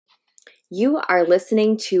You are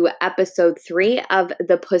listening to episode 3 of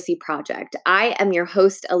The Pussy Project. I am your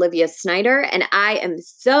host, Olivia Snyder, and I am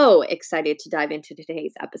so excited to dive into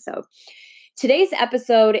today's episode. Today's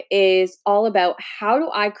episode is all about how do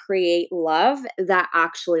I create love that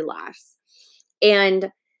actually lasts. And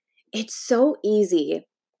it's so easy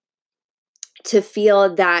to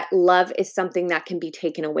feel that love is something that can be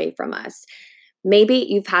taken away from us. Maybe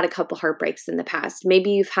you've had a couple heartbreaks in the past. Maybe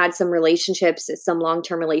you've had some relationships, some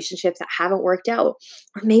long-term relationships that haven't worked out.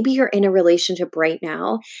 Or maybe you're in a relationship right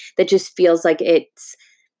now that just feels like it's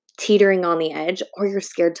teetering on the edge, or you're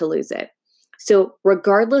scared to lose it. So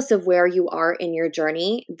regardless of where you are in your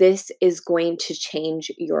journey, this is going to change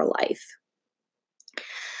your life.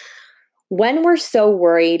 When we're so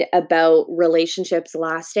worried about relationships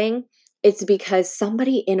lasting, it's because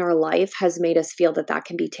somebody in our life has made us feel that that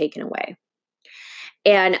can be taken away.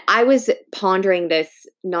 And I was pondering this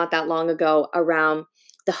not that long ago around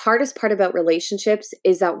the hardest part about relationships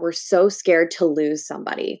is that we're so scared to lose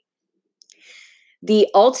somebody. The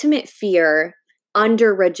ultimate fear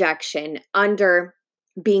under rejection, under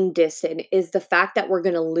being distant, is the fact that we're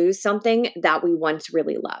going to lose something that we once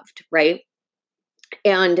really loved, right?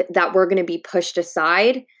 And that we're going to be pushed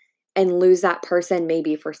aside and lose that person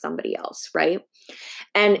maybe for somebody else, right?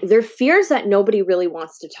 And they're fears that nobody really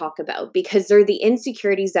wants to talk about because they're the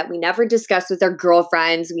insecurities that we never discuss with our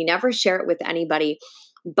girlfriends. We never share it with anybody,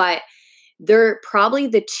 but they're probably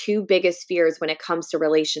the two biggest fears when it comes to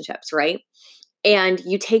relationships, right? And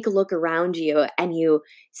you take a look around you and you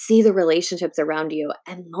see the relationships around you.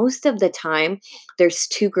 And most of the time, there's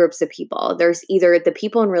two groups of people. There's either the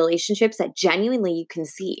people in relationships that genuinely you can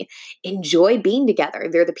see enjoy being together.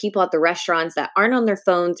 They're the people at the restaurants that aren't on their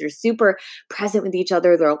phones. They're super present with each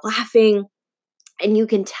other. They're laughing. And you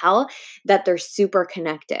can tell that they're super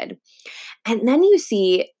connected. And then you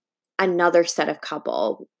see another set of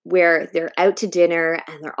couple where they're out to dinner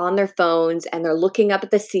and they're on their phones and they're looking up at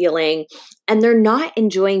the ceiling and they're not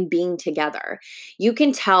enjoying being together. You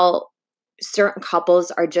can tell certain couples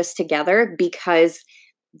are just together because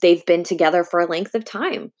they've been together for a length of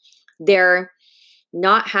time. They're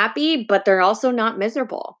not happy, but they're also not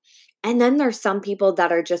miserable. And then there's some people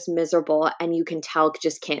that are just miserable and you can tell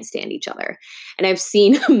just can't stand each other. And I've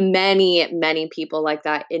seen many people like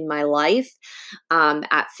that in my life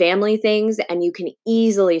at family things, and you can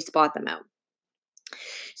easily spot them out.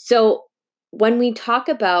 So when we talk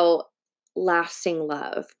about lasting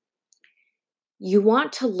love, you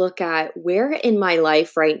want to look at where in my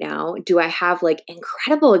life right now do I have like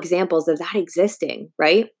incredible examples of that existing,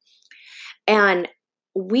 right? And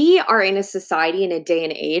we are in a society in a day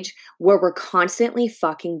and age where we're constantly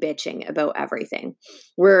fucking bitching about everything.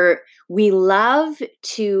 We love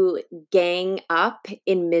to gang up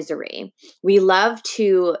in misery. We love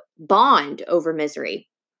to bond over misery.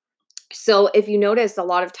 So if you notice, a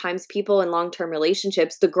lot of times people in long-term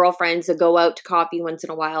relationships, the girlfriends that go out to coffee once in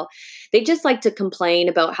a while, they just like to complain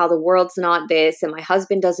about how the world's not this and my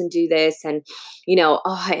husband doesn't do this and,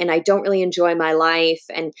 and I don't really enjoy my life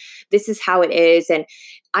and this is how it is. And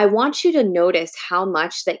I want you to notice how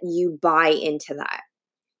much that you buy into that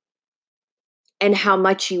and how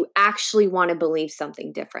much you actually want to believe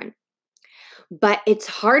something different. But it's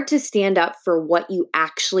hard to stand up for what you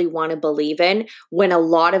actually want to believe in when a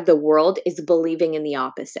lot of the world is believing in the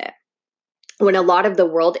opposite. When a lot of the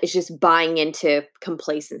world is just buying into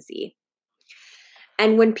complacency.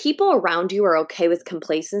 And when people around you are okay with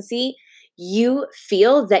complacency, you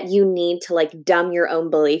feel that you need to like dumb your own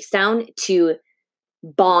beliefs down to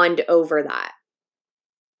bond over that.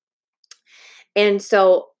 And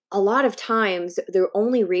so a lot of times, the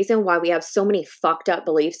only reason why we have so many fucked up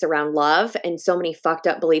beliefs around love and so many fucked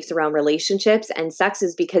up beliefs around relationships and sex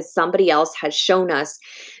is because somebody else has shown us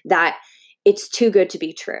that it's too good to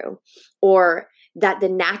be true, or that the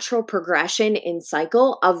natural progression in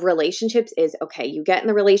cycle of relationships is, okay, you get in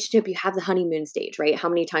the relationship, you have the honeymoon stage, right? How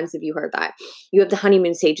many times have you heard that? You have the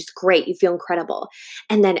honeymoon stage, it's great, you feel incredible.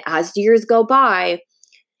 And then as years go by,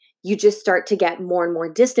 you just start to get more and more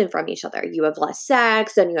distant from each other. You have less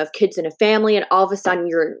sex and you have kids and a family, and all of a sudden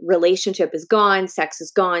your relationship is gone, sex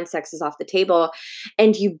is off the table,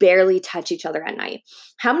 and you barely touch each other at night.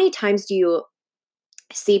 How many times do you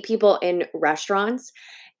see people in restaurants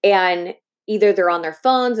and either they're on their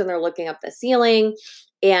phones and they're looking up the ceiling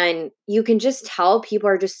and you can just tell people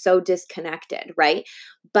are just so disconnected, right?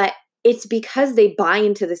 But it's because they buy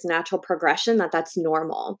into this natural progression that that's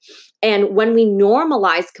normal. And when we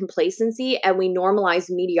normalize complacency and we normalize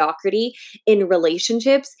mediocrity in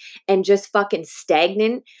relationships and just fucking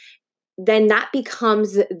stagnant, then that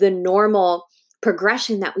becomes the normal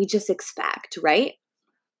progression that we just expect, right?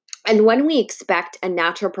 And when we expect a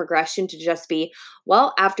natural progression to just be,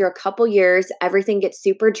 well, after a couple years, everything gets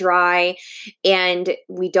super dry and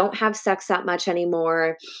we don't have sex that much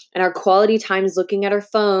anymore. And our quality time is looking at our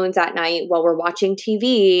phones at night while we're watching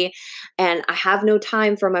TV. And I have no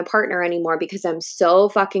time for my partner anymore because I'm so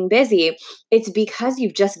fucking busy. It's because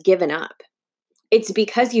you've just given up. It's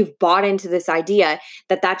because you've bought into this idea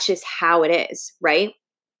that that's just how it is, right?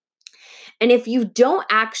 And if you don't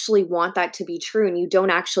actually want that to be true and you don't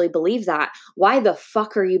actually believe that, why the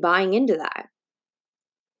fuck are you buying into that?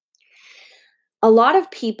 A lot of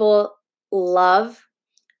people love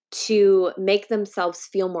to make themselves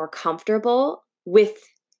feel more comfortable with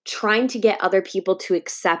trying to get other people to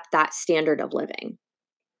accept that standard of living.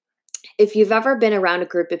 If you've ever been around a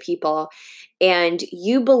group of people and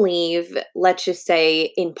you believe, let's just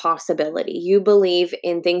say, in possibility, you believe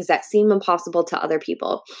in things that seem impossible to other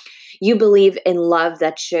people, you believe in love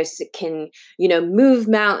that just can, move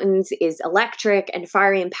mountains, is electric and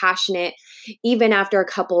fiery and passionate, even after a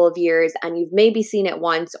couple of years, and you've maybe seen it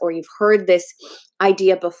once or you've heard this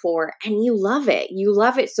idea before and you love it. You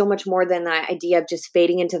love it so much more than that idea of just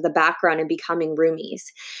fading into the background and becoming roomies.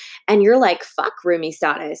 And you're like, fuck roomie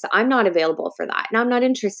status. I'm not available for that. And I'm not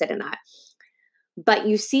interested in that. But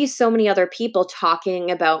you see so many other people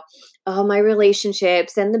talking about, oh, my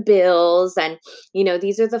relationships and the bills, and,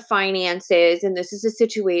 these are the finances, and this is the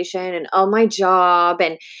situation, and oh, my job.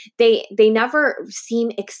 And they never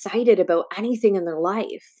seem excited about anything in their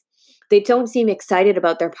life. They don't seem excited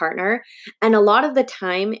about their partner. And a lot of the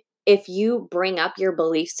time, if you bring up your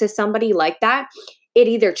beliefs to somebody like that, it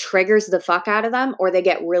either triggers the fuck out of them or they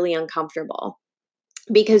get really uncomfortable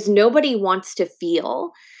because nobody wants to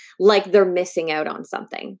feel like they're missing out on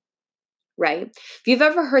something, right? If you've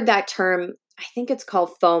ever heard that term, I think it's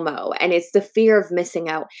called FOMO, and it's the fear of missing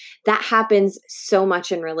out. That happens so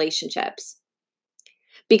much in relationships.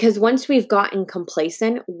 Because once we've gotten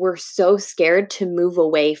complacent, we're so scared to move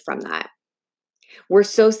away from that. We're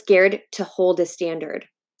so scared to hold a standard.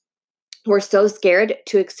 We're so scared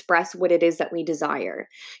to express what it is that we desire,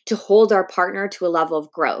 to hold our partner to a level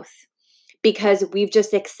of growth, because we've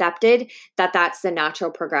just accepted that that's the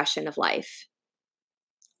natural progression of life.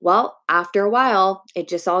 Well, after a while, it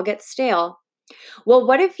just all gets stale. Well,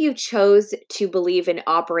 what if you chose to believe and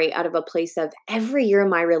operate out of a place of every year in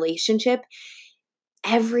my relationship,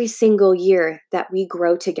 every single year that we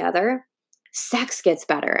grow together, sex gets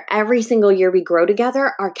better. Every single year we grow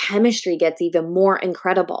together, our chemistry gets even more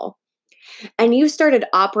incredible. And you started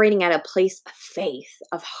operating at a place of faith,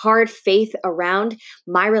 of hard faith around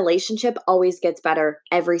my relationship always gets better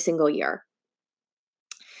every single year.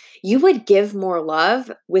 You would give more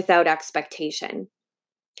love without expectation.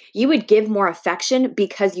 You would give more affection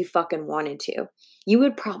because you fucking wanted to. You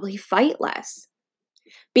would probably fight less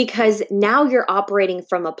because now you're operating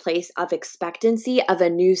from a place of expectancy of a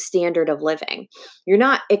new standard of living. You're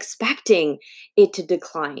not expecting it to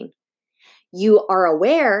decline. You are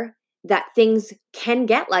aware that things can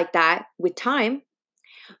get like that with time,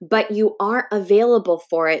 but you aren't available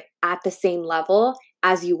for it at the same level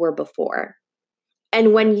as you were before.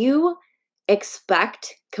 And when you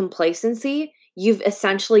expect complacency, you've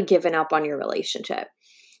essentially given up on your relationship.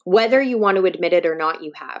 Whether you want to admit it or not,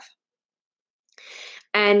 you have.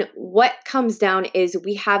 And what comes down is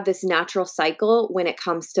we have this natural cycle when it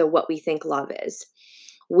comes to what we think love is.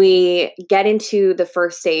 We get into the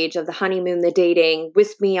first stage of the honeymoon, the dating,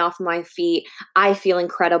 whisk me off my feet. I feel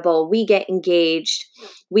incredible. We get engaged.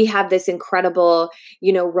 We have this incredible,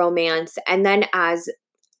 romance. And then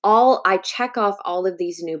I check off all of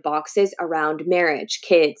these new boxes around marriage,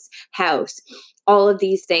 kids, house, all of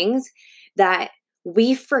these things that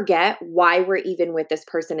we forget why we're even with this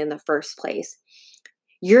person in the first place.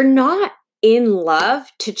 You're not in love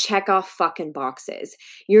to check off fucking boxes.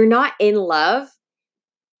 You're not in love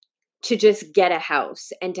to just get a house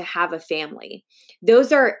and to have a family.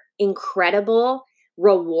 Those are incredible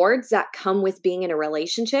rewards that come with being in a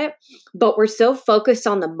relationship, but we're so focused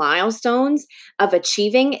on the milestones of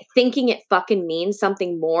achieving, thinking it fucking means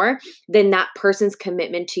something more than that person's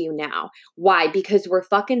commitment to you now. Why? Because we're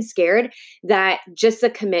fucking scared that just the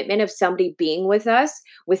commitment of somebody being with us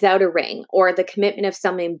without a ring, or the commitment of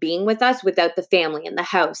someone being with us without the family and the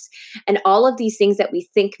house, and all of these things that we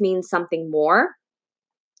think mean something more,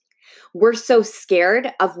 we're so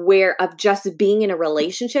scared of just being in a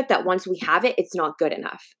relationship that once we have it, it's not good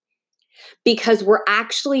enough. Because we're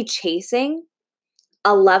actually chasing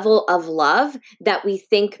a level of love that we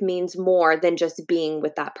think means more than just being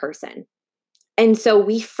with that person. And so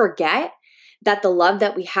we forget that the love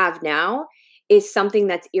that we have now is something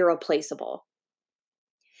that's irreplaceable.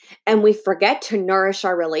 And we forget to nourish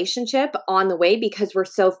our relationship on the way because we're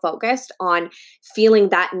so focused on feeling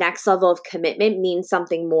that next level of commitment means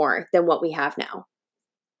something more than what we have now.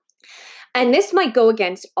 And this might go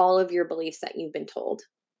against all of your beliefs that you've been told.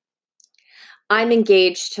 I'm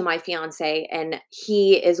engaged to my fiance, and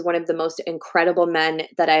he is one of the most incredible men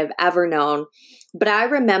that I've ever known. But I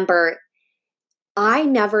remember I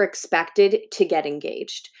never expected to get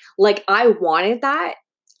engaged. Like, I wanted that.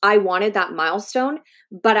 I wanted that milestone,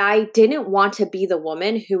 but I didn't want to be the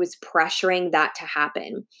woman who was pressuring that to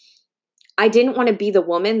happen. I didn't want to be the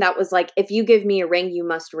woman that was like, if you give me a ring, you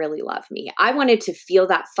must really love me. I wanted to feel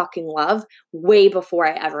that fucking love way before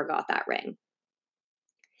I ever got that ring.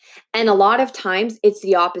 And a lot of times it's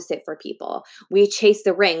the opposite for people. We chase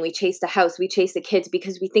the ring, we chase the house, we chase the kids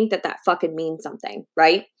because we think that that fucking means something,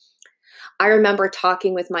 right? I remember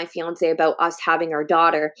talking with my fiance about us having our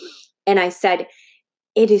daughter, and I said,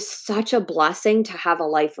 it is such a blessing to have a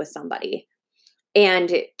life with somebody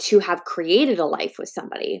and to have created a life with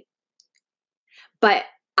somebody. But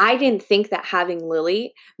I didn't think that having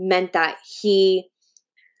Lily meant that he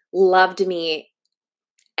loved me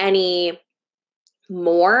any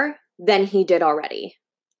more than he did already.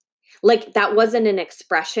 Like, that wasn't an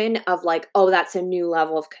expression of like, oh, that's a new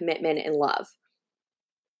level of commitment and love.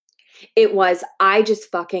 It was, I just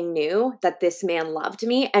fucking knew that this man loved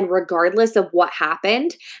me. And regardless of what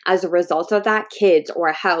happened as a result of that, kids or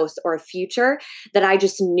a house or a future, that I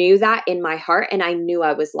just knew that in my heart and I knew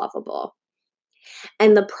I was lovable.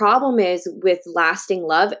 And the problem is with lasting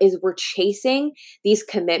love is we're chasing these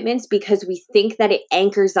commitments because we think that it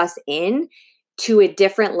anchors us in to a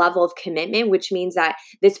different level of commitment, which means that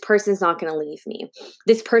this person's not going to leave me.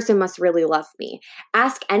 This person must really love me.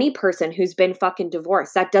 Ask any person who's been fucking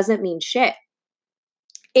divorced. That doesn't mean shit.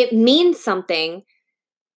 It means something,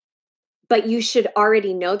 but you should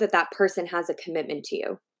already know that that person has a commitment to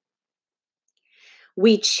you.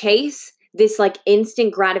 We chase this like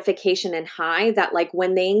instant gratification and high that like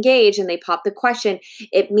when they engage and they pop the question,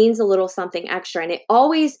 it means a little something extra. And it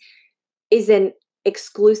always is an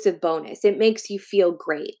exclusive bonus. It makes you feel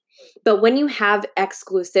great. But when you have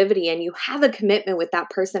exclusivity and you have a commitment with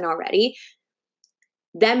that person already,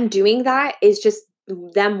 them doing that is just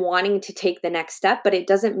them wanting to take the next step, but it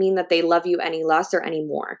doesn't mean that they love you any less or any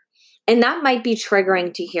more. And that might be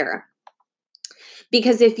triggering to hear.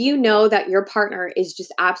 Because if you know that your partner is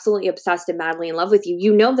just absolutely obsessed and madly in love with you,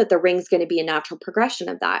 you know that the ring's going to be a natural progression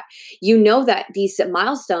of that. You know that these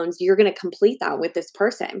milestones, you're going to complete that with this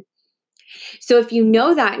person. So if you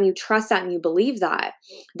know that and you trust that and you believe that,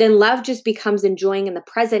 then love just becomes enjoying in the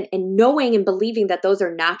present and knowing and believing that those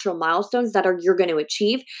are natural milestones that you're going to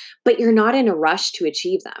achieve, but you're not in a rush to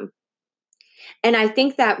achieve them. And I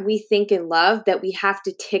think that we think in love that we have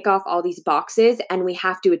to tick off all these boxes and we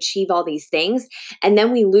have to achieve all these things. And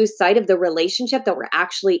then we lose sight of the relationship that we're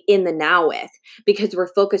actually in the now with because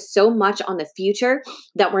we're focused so much on the future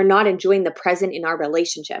that we're not enjoying the present in our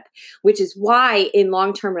relationship, which is why in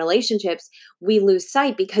long-term relationships, we lose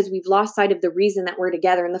sight because we've lost sight of the reason that we're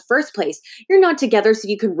together in the first place. You're not together so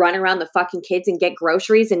you can run around the fucking kids and get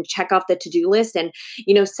groceries and check off the to-do list and,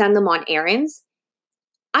 send them on errands.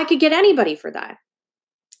 I could get anybody for that.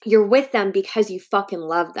 You're with them because you fucking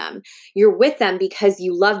love them. You're with them because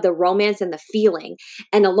you love the romance and the feeling.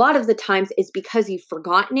 And a lot of the times it's because you've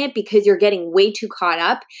forgotten it because you're getting way too caught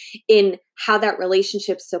up in how that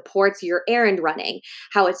relationship supports your errand running,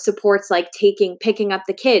 how it supports like picking up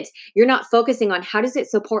the kids. You're not focusing on how does it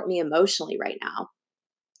support me emotionally right now?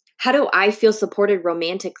 How do I feel supported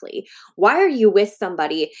romantically? Why are you with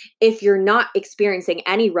somebody if you're not experiencing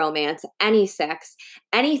any romance, any sex,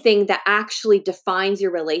 anything that actually defines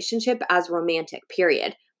your relationship as romantic,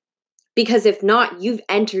 period? Because if not, you've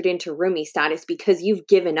entered into roomie status because you've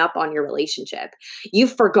given up on your relationship.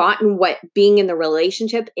 You've forgotten what being in the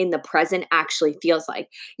relationship in the present actually feels like.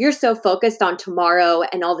 You're so focused on tomorrow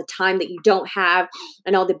and all the time that you don't have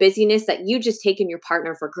and all the busyness that you just taken your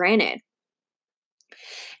partner for granted.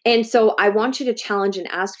 And so I want you to challenge and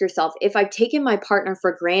ask yourself if I've taken my partner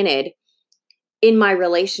for granted in my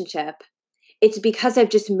relationship, it's because I've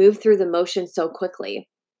just moved through the motions so quickly.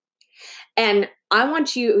 And I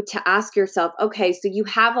want you to ask yourself, okay, so you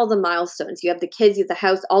have all the milestones, you have the kids, you have the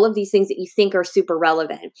house, all of these things that you think are super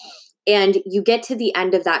relevant. And you get to the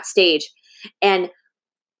end of that stage. And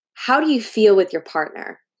how do you feel with your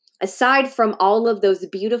partner? Aside from all of those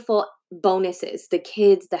beautiful bonuses, the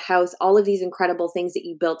kids, the house, all of these incredible things that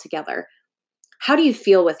you built together, how do you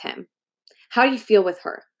feel with him? How do you feel with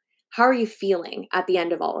her? How are you feeling at the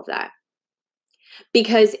end of all of that?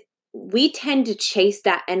 Because we tend to chase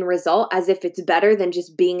that end result as if it's better than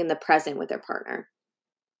just being in the present with their partner.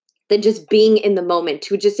 than just being in the moment,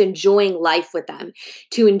 to just enjoying life with them,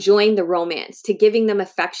 to enjoying the romance, to giving them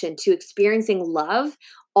affection, to experiencing love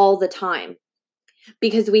all the time.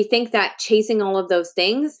 Because we think that chasing all of those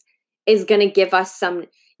things is going to give us some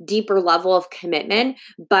deeper level of commitment.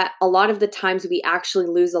 But a lot of the times we actually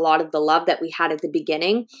lose a lot of the love that we had at the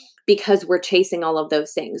beginning because we're chasing all of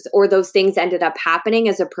those things, or those things ended up happening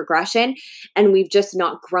as a progression and we've just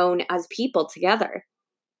not grown as people together.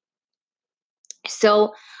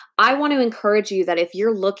 So I want to encourage you that if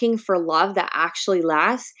you're looking for love that actually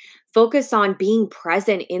lasts, focus on being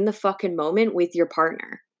present in the fucking moment with your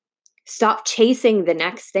partner. Stop chasing the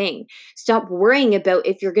next thing. Stop worrying about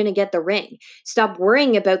if you're going to get the ring. Stop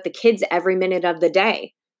worrying about the kids every minute of the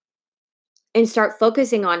day. And start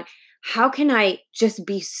focusing on, how can I just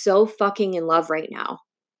be so fucking in love right now?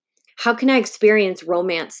 How can I experience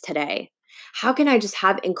romance today? How can I just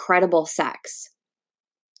have incredible sex?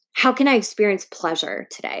 How can I experience pleasure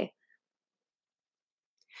today?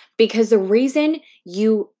 Because the reason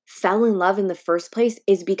you fell in love in the first place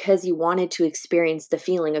is because you wanted to experience the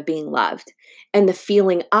feeling of being loved and the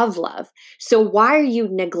feeling of love. So why are you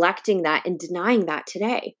neglecting that and denying that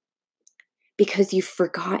today? Because you've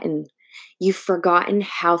forgotten. You've forgotten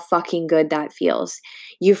how fucking good that feels.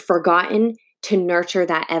 You've forgotten to nurture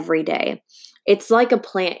that every day. It's like a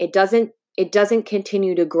plant. It doesn't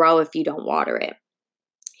continue to grow if you don't water it.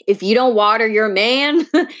 If you don't water your man,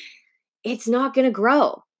 it's not going to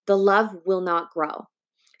grow. The love will not grow.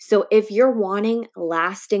 So if you're wanting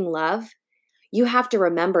lasting love, you have to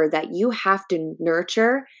remember that you have to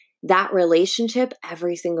nurture that relationship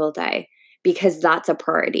every single day, because that's a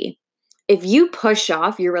priority. If you push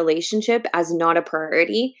off your relationship as not a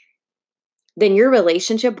priority, then your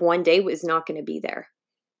relationship one day is not going to be there.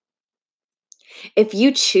 If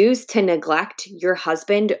you choose to neglect your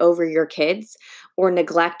husband over your kids, or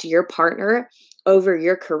neglect your partner over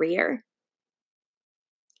your career,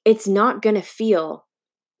 it's not going to feel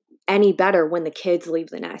any better when the kids leave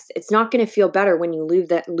the nest. It's not going to feel better when you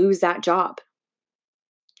lose that job.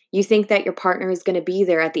 You think that your partner is going to be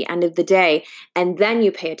there at the end of the day, and then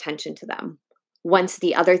you pay attention to them once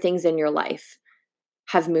the other things in your life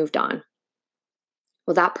have moved on.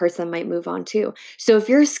 Well, that person might move on too. So if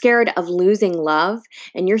you're scared of losing love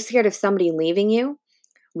and you're scared of somebody leaving you,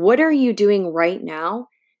 what are you doing right now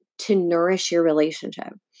to nourish your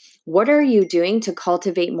relationship? What are you doing to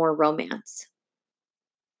cultivate more romance?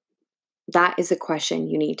 That is a question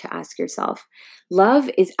you need to ask yourself. Love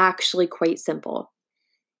is actually quite simple.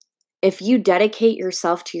 If you dedicate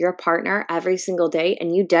yourself to your partner every single day,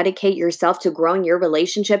 and you dedicate yourself to growing your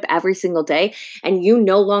relationship every single day, and you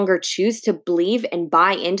no longer choose to believe and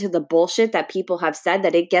buy into the bullshit that people have said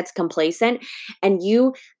that it gets complacent, and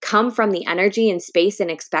you come from the energy and space and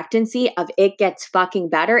expectancy of it gets fucking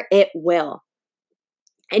better, it will.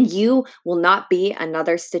 And you will not be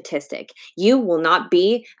another statistic. You will not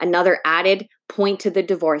be another added point to the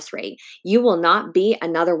divorce rate. You will not be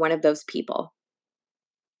another one of those people.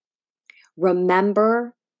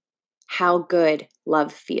 Remember how good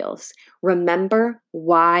love feels. Remember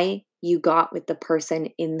why you got with the person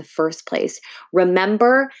in the first place.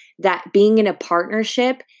 Remember that being in a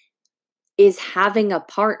partnership is having a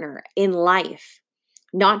partner in life,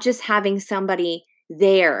 not just having somebody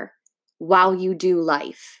there while you do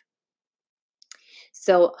life.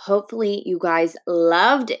 So hopefully you guys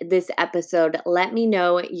loved this episode. Let me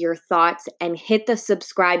know your thoughts and hit the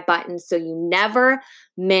subscribe button so you never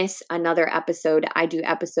miss another episode. I do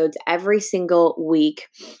episodes every single week.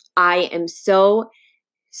 I am so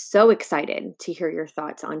excited to hear your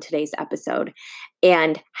thoughts on today's episode,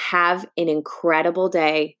 and have an incredible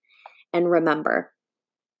day. And remember,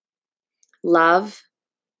 love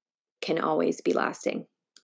can always be lasting.